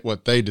others get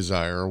what they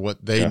desire or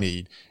what they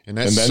need. And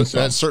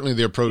that's certainly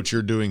the approach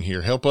you're doing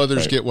here. Help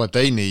others get what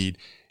they need,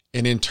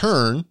 and in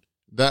turn,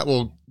 that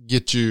will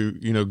get you,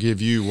 you know,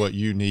 give you what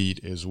you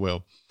need as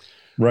well.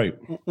 Right.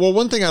 Well,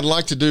 one thing I'd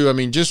like to do, I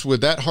mean, just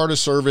with that heart of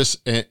service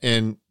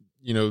and,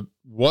 you know,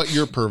 what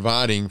you're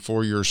providing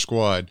for your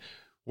squad,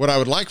 what I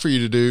would like for you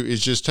to do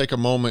is just take a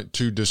moment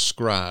to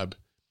describe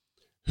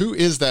who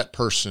is that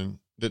person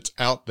that's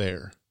out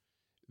there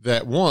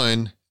that,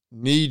 one,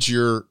 needs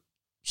your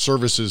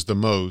services the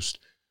most,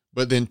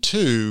 but then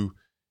two,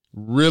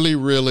 really,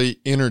 really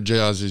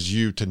energizes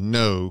you to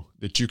know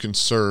that you can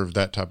serve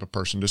that type of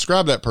person.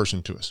 Describe that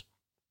person to us.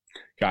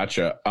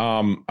 Gotcha.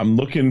 I'm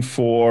looking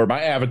for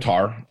my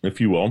avatar, if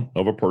you will,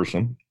 of a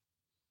person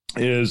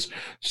is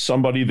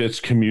somebody that's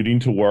commuting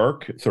to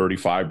work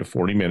 35 to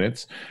 40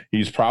 minutes.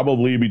 He's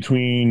probably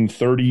between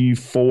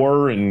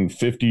 34 and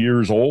 50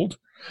 years old.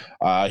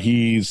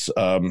 He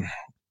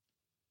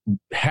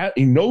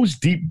knows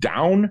deep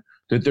down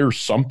that there's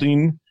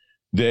something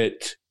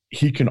that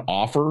he can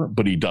offer,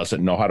 but he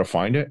doesn't know how to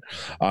find it.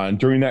 And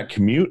during that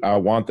commute, I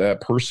want that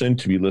person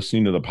to be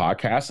listening to the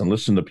podcast and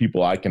listen to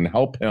people I can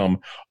help him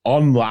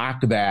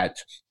unlock that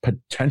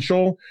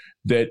potential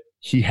that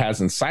he has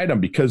inside him.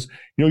 Because,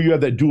 you know, you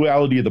have that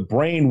duality of the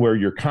brain where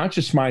your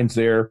conscious mind's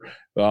there,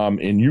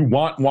 and you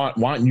want,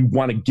 and you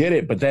want to get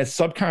it. But that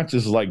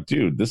subconscious is like,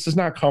 dude, this is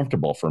not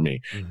comfortable for me.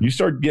 Mm-hmm. You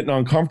start getting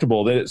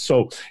uncomfortable.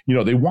 So, you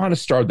know, they want to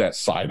start that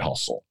side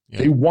hustle. Yeah.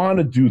 They want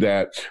to do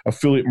that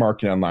affiliate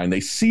marketing online. They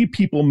see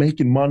people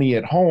making money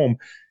at home.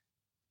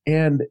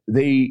 and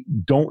they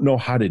don't know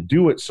how to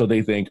do it. So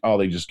they think, oh,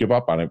 they just give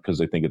up on it because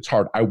they think it's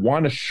hard. I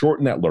want to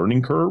shorten that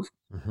learning curve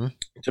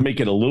to make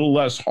it a little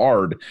less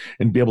hard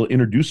and be able to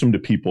introduce them to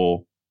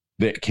people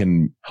that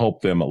can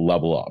help them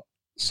level up.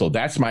 So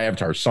that's my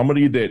avatar,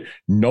 somebody that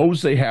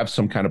knows they have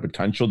some kind of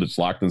potential that's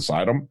locked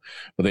inside them,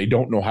 but they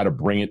don't know how to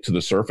bring it to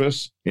the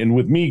surface. And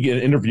with me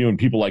interviewing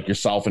people like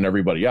yourself and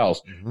everybody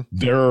else,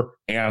 their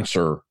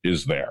answer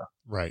is there.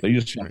 Right. They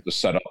just have to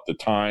set up the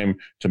time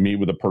to meet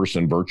with a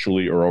person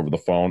virtually or over the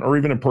phone or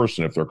even in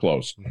person if they're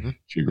close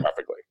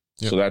geographically.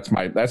 Yep. So that's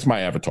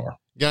my avatar.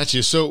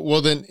 Gotcha. So,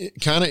 well, then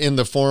kind of in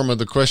the form of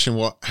the question,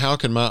 well, how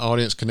can my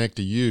audience connect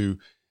to you?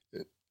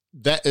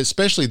 That,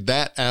 especially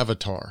that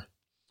avatar,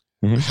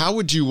 how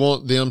would you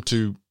want them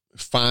to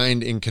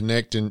find and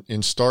connect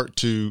and start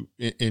to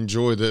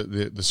enjoy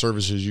the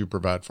services you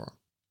provide for them?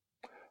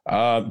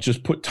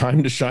 Just put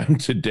Time to Shine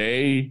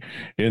Today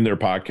in their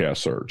podcast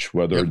search,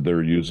 whether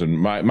they're using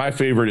my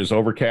favorite is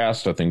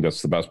Overcast. I think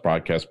that's the best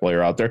podcast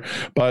player out there,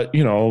 but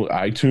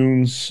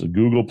iTunes,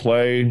 Google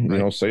Play,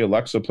 say,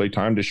 Alexa, play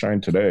Time to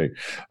Shine Today.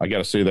 I got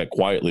to say that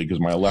quietly because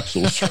my Alexa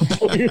will start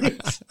playing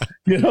it,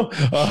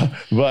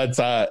 but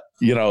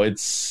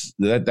it's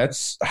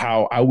that's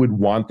how I would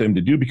want them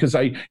to do, because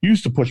I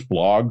used to push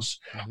blogs,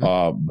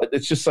 but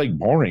it's just like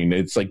boring.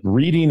 It's like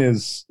reading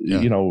is,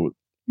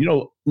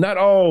 not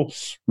all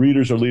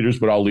readers are leaders,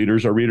 but all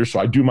leaders are readers. So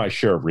I do my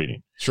share of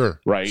reading.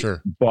 Sure. Right.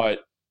 Sure.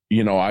 But,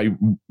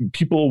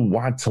 people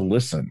want to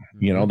listen,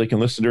 they can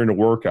listen during the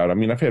workout. I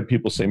mean, I've had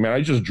people say, man,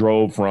 I just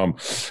drove from,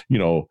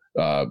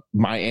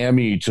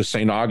 Miami to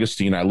St.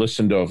 Augustine. I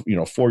listened to,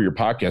 4-year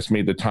podcast,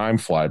 made the time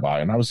fly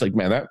by. And I was like,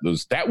 man, that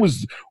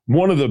was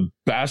one of the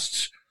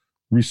best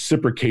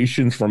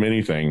reciprocations from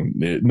anything.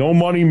 No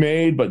money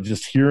made, but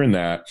just hearing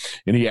that.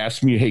 And he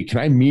asked me, hey, can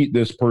I meet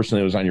this person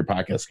that was on your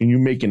podcast? Can you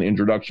make an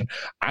introduction?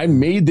 I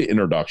made the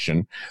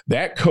introduction.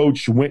 That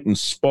coach went and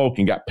spoke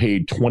and got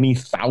paid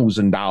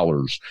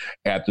 $20,000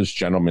 at this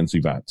gentleman's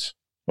event.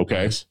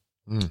 Okay. Nice.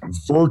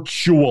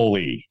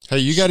 Virtually. Hey,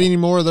 you got any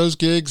more of those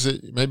gigs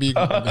that maybe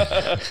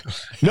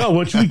No,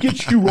 once we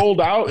get you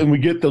rolled out and we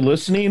get the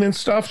listening and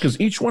stuff,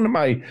 because each one of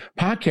my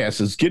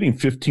podcasts is getting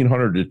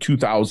 1,500 to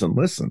 2,000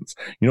 listens,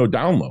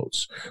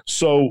 downloads.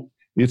 So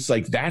it's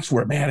like, that's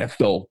where, man, it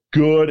felt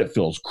good. It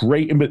feels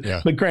great.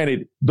 But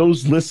granted,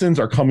 those listens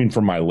are coming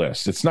from my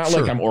list. It's not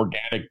like I'm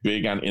organic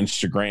big on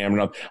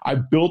Instagram. I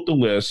built the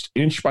list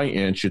inch by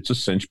inch. It's a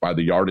cinch by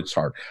the yard. It's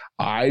hard.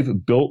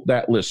 I've built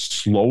that list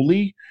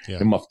slowly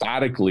and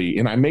methodically,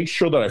 and I make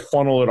sure that I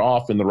funnel it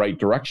off in the right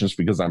directions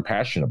because I'm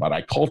passionate about it.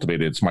 I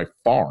cultivate it. It's my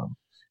farm,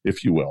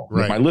 if you will.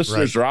 Right, if my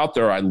listeners are out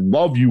there, I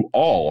love you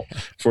all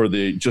for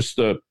the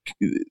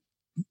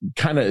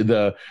kind of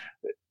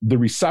the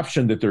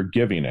reception that they're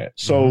giving it.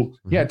 So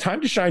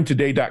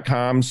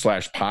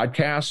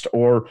timetoshinetoday.com/podcast,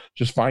 or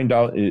just find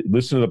out,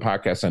 listen to the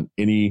podcast on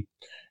any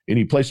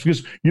place,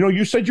 because,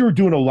 you said you were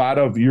doing a lot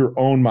of your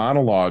own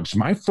monologues.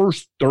 My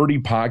first 30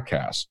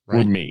 podcasts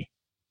were me.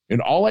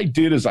 And all I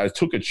did is I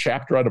took a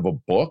chapter out of a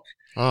book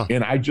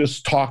and I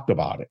just talked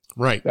about it.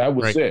 Right. That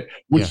was it,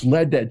 which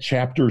led that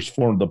chapters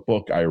form the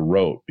book I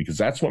wrote, because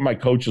that's what my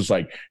coach is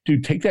like,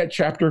 dude, take that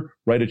chapter,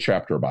 write a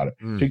chapter about it.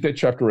 Take that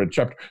chapter, write a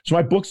chapter. So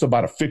my book's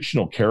about a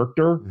fictional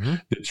character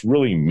that's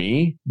really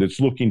me, that's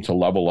looking to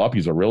level up.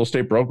 He's a real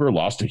estate broker,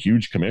 lost a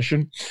huge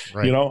commission,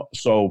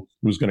 so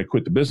was going to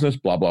quit the business,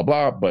 blah, blah,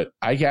 blah. But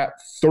I got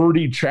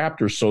 30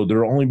 chapters. So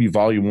there'll only be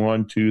volume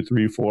 1, 2,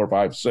 3, 4,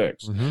 5,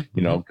 6,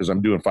 because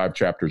I'm doing 5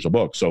 chapters a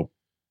book. So,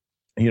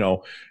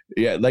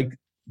 like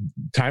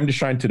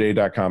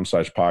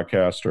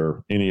timetoshinetoday.com/podcast,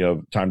 or any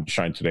of Time to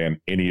Shine Today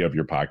on any of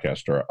your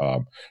podcast or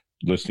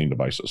listening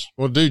devices.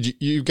 Well, dude,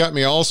 you've got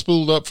me all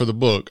spooled up for the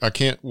book. I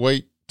can't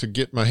wait to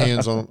get my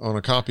hands on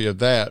a copy of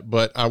that.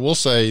 But I will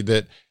say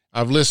that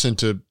I've listened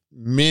to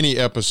many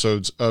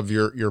episodes of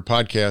your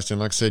podcast. And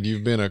like I said,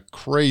 you've been a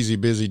crazy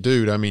busy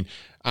dude. I mean,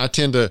 I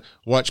tend to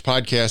watch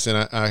podcasts and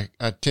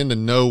I tend to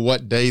know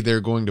what day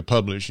they're going to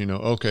publish,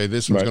 okay,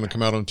 this one's going to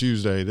come out on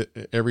Tuesday,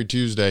 every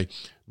Tuesday,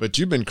 but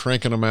you've been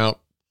cranking them out,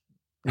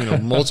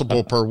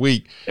 multiple per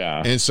week.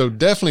 Yeah. And so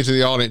definitely to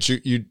the audience,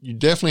 you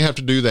definitely have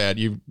to do that.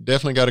 You've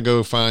definitely got to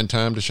go find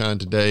Time to Shine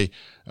Today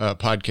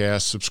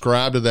podcast,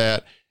 subscribe to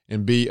that,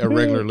 and be a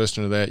regular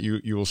listener to that.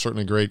 You will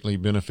certainly greatly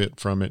benefit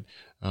from it.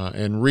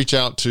 And reach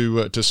out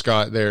to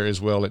Scott there as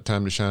well at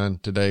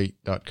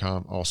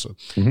timetoshinetoday.com also.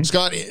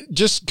 Scott,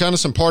 just kind of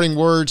some parting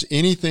words,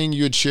 anything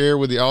you would share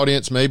with the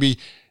audience, maybe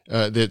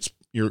that's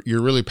you're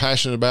really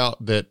passionate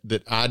about that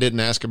I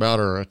didn't ask about,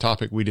 or a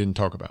topic we didn't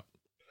talk about.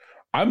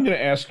 I'm going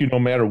to ask you, no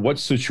matter what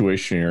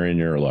situation you're in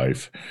your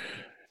life,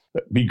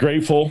 be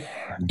grateful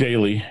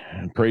daily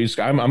and praise.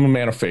 I'm a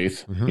man of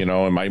faith,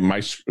 and my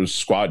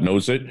squad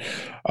knows it.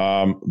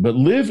 But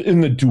live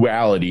in the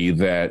duality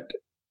that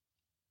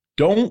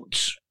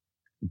don't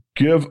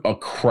give a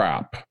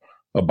crap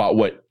about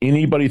what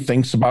anybody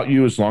thinks about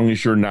you, as long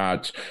as you're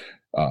not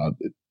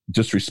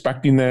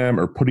disrespecting them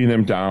or putting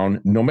them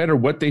down. No matter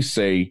what they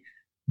say,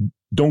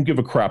 don't give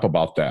a crap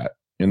about that.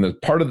 And the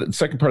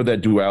second part of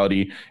that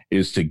duality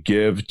is to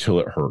give till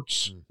it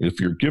hurts. If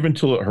you're giving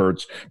till it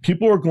hurts,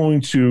 people are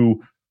going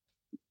to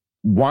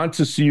want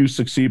to see you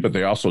succeed, but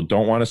they also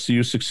don't want to see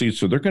you succeed.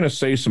 So they're going to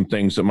say some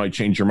things that might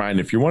change your mind.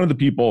 If you're one of the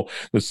people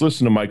that's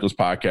listening to Michael's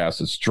podcast,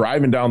 that's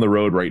driving down the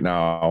road right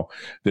now,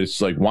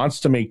 that's like wants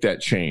to make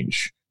that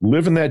change,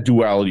 live in that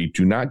duality.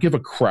 Do not give a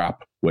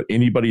crap what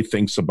anybody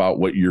thinks about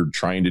what you're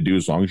trying to do,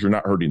 as long as you're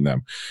not hurting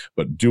them,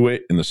 but do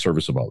it in the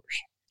service of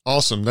others.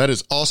 Awesome. That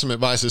is awesome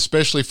advice,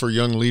 especially for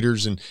young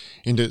leaders. And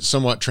to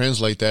somewhat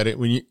translate that,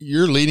 when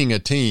you're leading a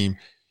team,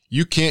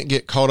 you can't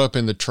get caught up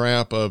in the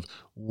trap of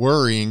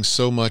worrying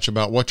so much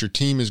about what your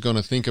team is going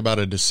to think about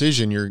a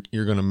decision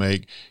you're going to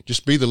make.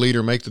 Just be the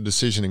leader, make the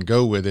decision, and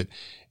go with it.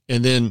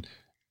 And then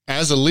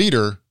as a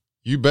leader,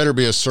 you better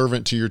be a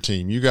servant to your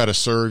team. You got to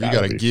serve. You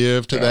got to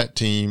give to that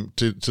team,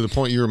 to the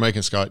point you were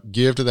making, Scott.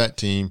 Give to that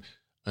team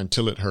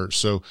until it hurts.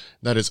 So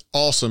that is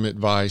awesome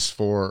advice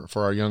for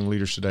our young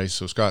leaders today.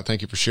 So Scott,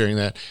 thank you for sharing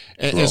that.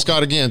 And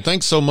Scott, again,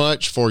 thanks so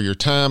much for your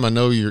time. I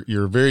know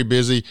you're very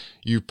busy.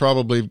 You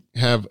probably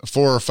have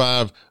 4 or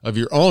 5 of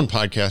your own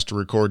podcasts to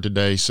record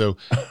today. So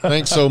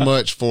thanks so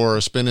much for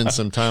spending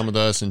some time with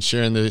us and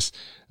sharing this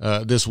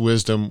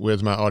wisdom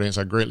with my audience.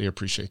 I greatly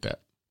appreciate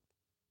that.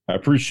 I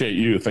appreciate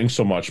you. Thanks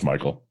so much,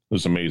 Michael. It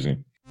was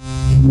amazing.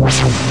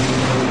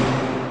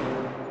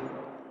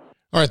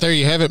 All right, there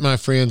you have it, my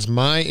friends.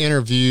 My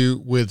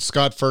interview with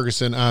Scott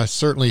Ferguson. I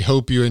certainly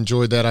hope you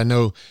enjoyed that. I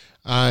know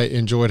I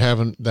enjoyed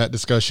having that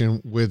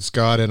discussion with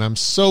Scott, and I'm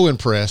so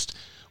impressed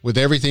with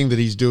everything that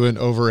he's doing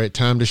over at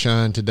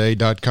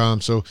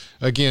timetoshinetoday.com. So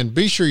again,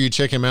 be sure you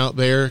check him out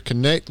there.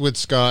 Connect with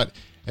Scott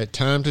at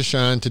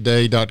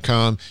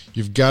timetoshinetoday.com.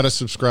 You've got to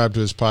subscribe to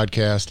his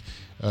podcast.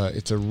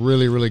 It's a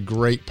really, really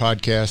great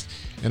podcast.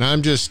 And I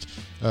just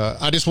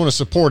want to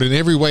support in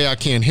every way I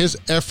can his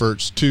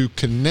efforts to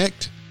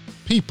connect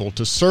people,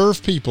 to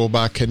serve people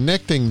by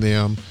connecting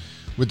them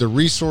with the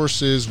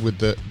resources, with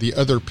the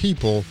other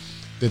people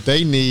that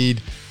they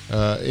need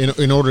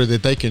in order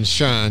that they can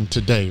shine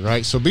today,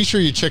 right? So be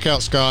sure you check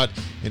out Scott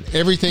and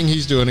everything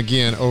he's doing,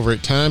 again, over at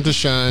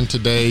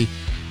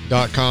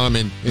timetoshinetoday.com.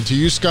 And to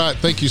you, Scott,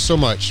 thank you so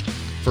much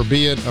for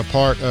being a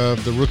part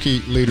of the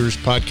Rookie Leaders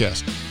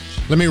Podcast.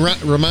 Let me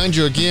remind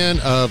you again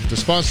of the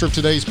sponsor of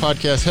today's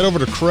podcast. Head over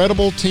to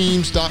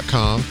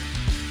CredibleTeams.com.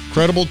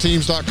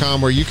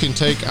 CredibleTeams.com, where you can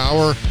take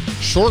our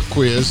short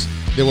quiz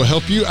that will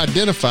help you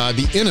identify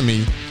the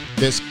enemy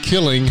that's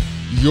killing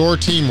your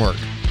teamwork.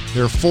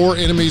 There are 4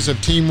 enemies of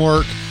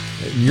teamwork.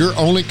 Your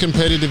only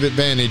competitive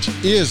advantage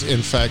is,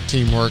 in fact,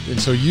 teamwork.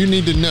 And so you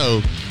need to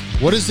know,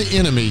 what is the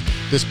enemy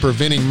that's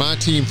preventing my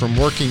team from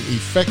working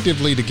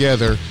effectively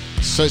together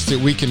such that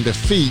we can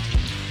defeat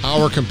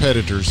our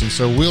competitors? And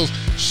so we'll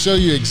show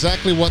you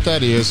exactly what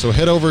that is. So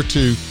head over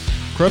to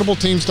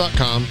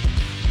CredibleTeams.com.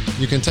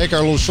 You can take our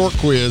little short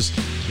quiz,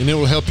 and it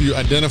will help you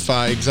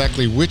identify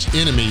exactly which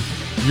enemy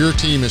your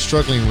team is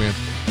struggling with.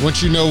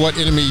 Once you know what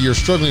enemy you're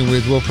struggling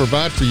with, we'll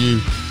provide for you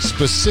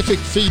specific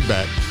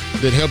feedback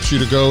that helps you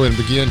to go and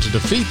begin to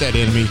defeat that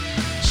enemy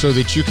so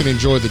that you can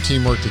enjoy the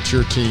teamwork that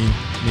your team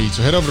needs.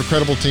 So head over to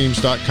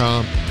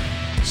CredibleTeams.com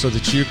so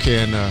that you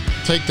can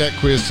take that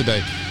quiz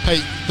today.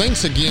 Hey,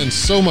 thanks again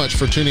so much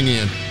for tuning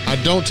in. I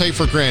don't take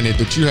for granted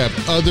that you have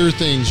other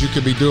things you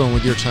could be doing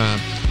with your time.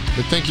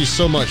 But thank you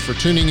so much for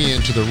tuning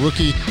in to the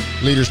Rookie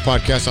Leaders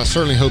Podcast. I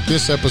certainly hope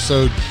this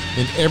episode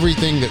and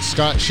everything that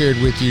Scott shared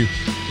with you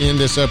in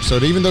this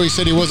episode, even though he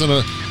said he wasn't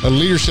a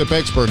leadership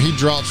expert, he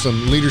dropped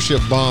some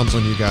leadership bombs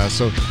on you guys.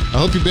 So I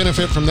hope you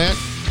benefit from that.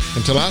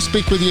 Until I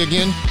speak with you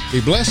again, be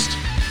blessed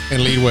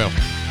and lead well.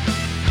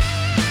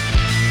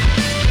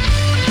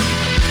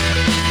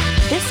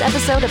 This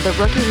episode of the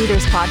Rookie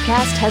Leaders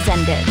Podcast has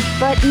ended,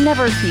 but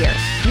never fear.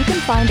 You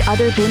can find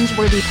other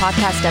binge-worthy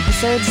podcast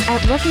episodes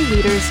at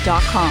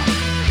RookieLeaders.com.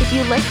 If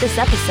you like this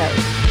episode,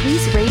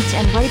 please rate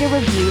and write a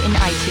review in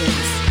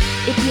iTunes.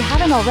 If you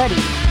haven't already,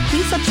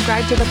 please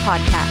subscribe to the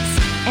podcast.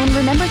 And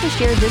remember to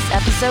share this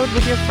episode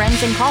with your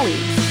friends and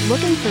colleagues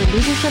looking for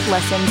leadership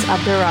lessons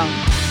of their own.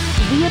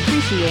 We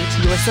appreciate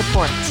your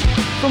support.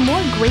 For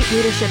more great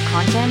leadership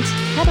content,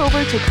 head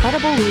over to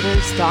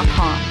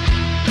CredibleLeaders.com.